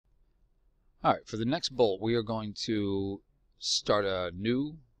All right, for the next bolt, we are going to start a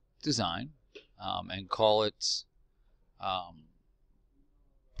new design and call it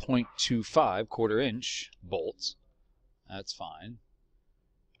 0.25 1/4" bolts. That's fine.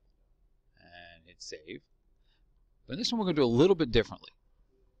 And hit save. But this one we're going to do a little bit differently.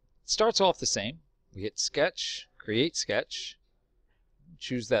 It starts off the same. We hit sketch, create sketch,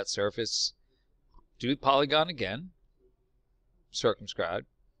 choose that surface, do polygon again, circumscribe.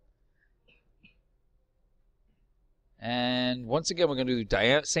 And once again, we're going to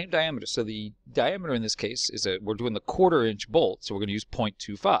do same diameter. So the diameter in this case is we're doing the 1/4" bolt, so we're going to use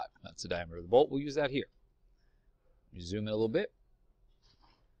 0.25. That's the diameter of the bolt. We'll use that here. Zoom in a little bit.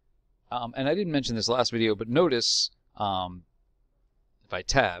 And I didn't mention this last video, but notice if I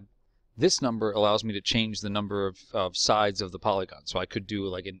tab, this number allows me to change the number of sides of the polygon. So I could do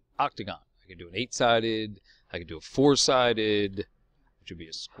like an octagon. I could do an 8-sided. I could do a 4-sided, which would be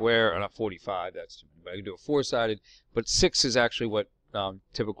a square, or not 45, that's too many, but I could do a 4-sided, but 6 is actually what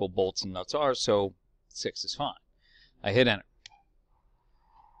typical bolts and nuts are, so 6 is fine. I hit enter.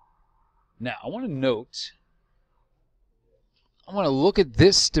 Now, I want to note, I want to look at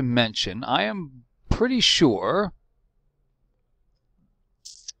this dimension. I am pretty sure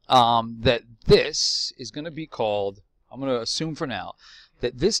that this is going to be called, I'm going to assume for now,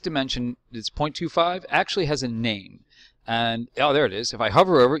 that this dimension, this 0.25, actually has a name. And, oh, there it is. If I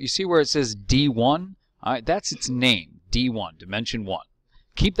hover over it, you see where it says D1? All right, that's its name, D1, dimension 1.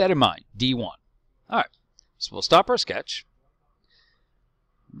 Keep that in mind, D1. All right, so we'll stop our sketch,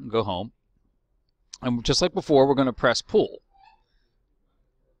 go home, and just like before, we're going to press pull.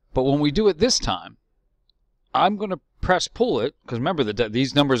 But when we do it this time, I'm going to press pull it, because remember that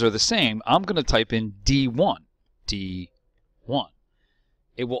these numbers are the same. I'm going to type in D1, D1.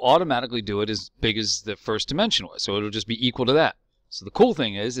 It will automatically do it as big as the first dimension was, so it'll just be equal to that. So the cool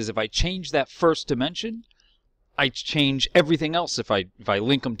thing is if I change that first dimension, I change everything else if I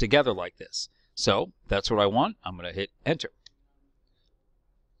link them together like this. So that's what I want. I'm going to hit enter.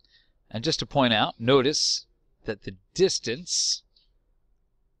 And just to point out, notice that the distance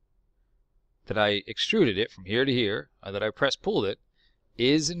that I extruded it from here to here, that I press pulled it,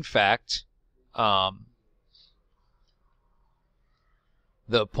 is in fact the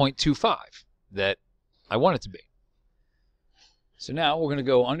 0.25 that I want it to be. So now we're going to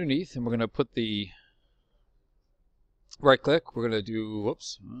go underneath and we're going to put the right click. We're going to do,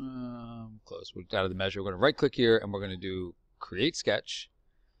 whoops, close, we're out of the measure. We're going to right click here and we're going to do create sketch.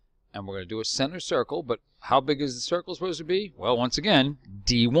 And we're going to do a center circle, but how big is the circle supposed to be? Well, once again,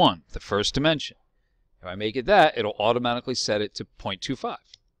 D1, the first dimension. If I make it that, it'll automatically set it to 0.25.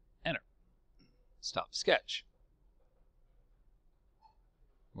 Enter. Stop sketch.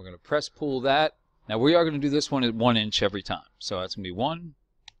 We're going to press pull that. Now we are going to do this one at 1 inch every time. So that's going to be 1,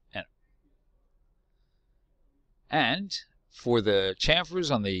 enter. And for the chamfers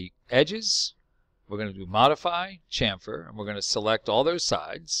on the edges, we're going to do modify, chamfer, and we're going to select all those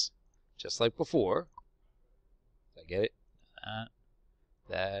sides, just like before. Did I get it?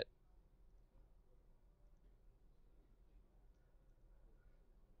 That.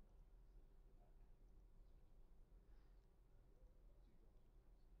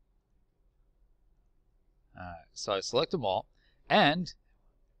 So I select them all, and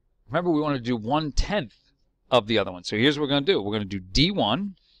remember we want to do 1/10 of the other one. So here's what we're going to do. We're going to do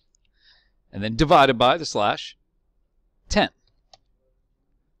D1, and then divided by the slash 10.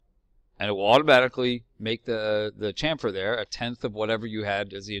 And it will automatically make the chamfer there 1/10 of whatever you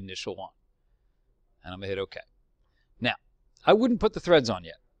had as the initial one. And I'm going to hit OK. Now, I wouldn't put the threads on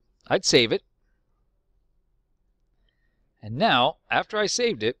yet. I'd save it. And now, after I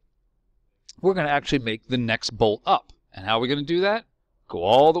saved it, we're going to actually make the next bolt up. And how are we going to do that?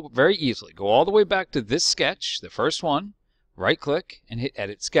 Very easily. Go all the way back to this sketch, the first one, right click, and hit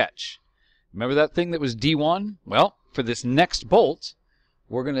edit sketch. Remember that thing that was D1? Well, for this next bolt,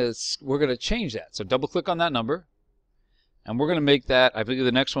 we're gonna change that. So double click on that number, and we're gonna make that, I believe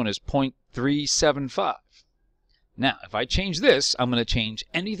the next one is 0.375. Now, if I change this, I'm gonna change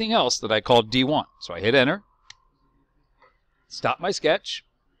anything else that I called D1. So I hit enter, stop my sketch,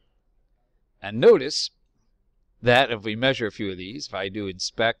 and notice that if we measure a few of these, if I do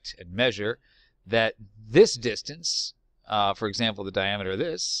inspect and measure, that this distance, for example, the diameter of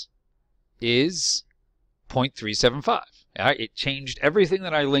this, is 0.375. It changed everything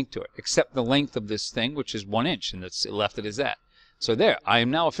that I linked to it, except the length of this thing, which is 1 inch, and it left it as that. So there, I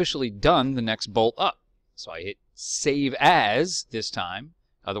am now officially done the next bolt up. So I hit save as this time,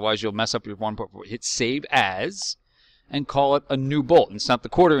 otherwise you'll mess up your one part. Hit save as, and call it a new bolt. And it's not the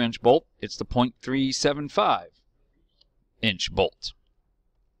 1/4 inch bolt, it's the 0.375 inch bolt.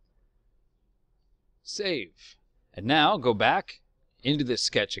 save. And now go back into this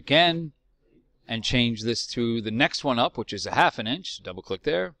sketch again and change this to the next one up, which is a 1/2 inch. Double click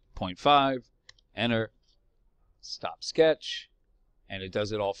there, 0.5, enter, stop sketch, and it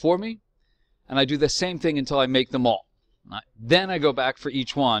does it all for me. And I do the same thing until I make them all. Then I go back for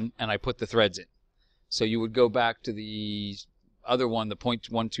each one and I put the threads in. So you would go back to the other one, the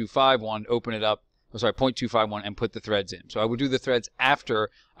 0.125 one, open it up, 0.25 one, and put the threads in. So I would do the threads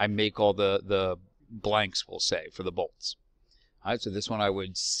after I make all the blanks, we'll say, for the bolts. All right, so this one I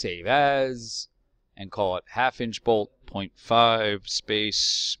would save as and call it 1/2 inch bolt, 0.5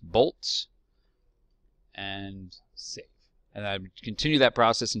 space bolt, and save. And I would continue that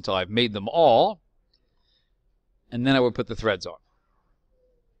process until I've made them all, and then I would put the threads on.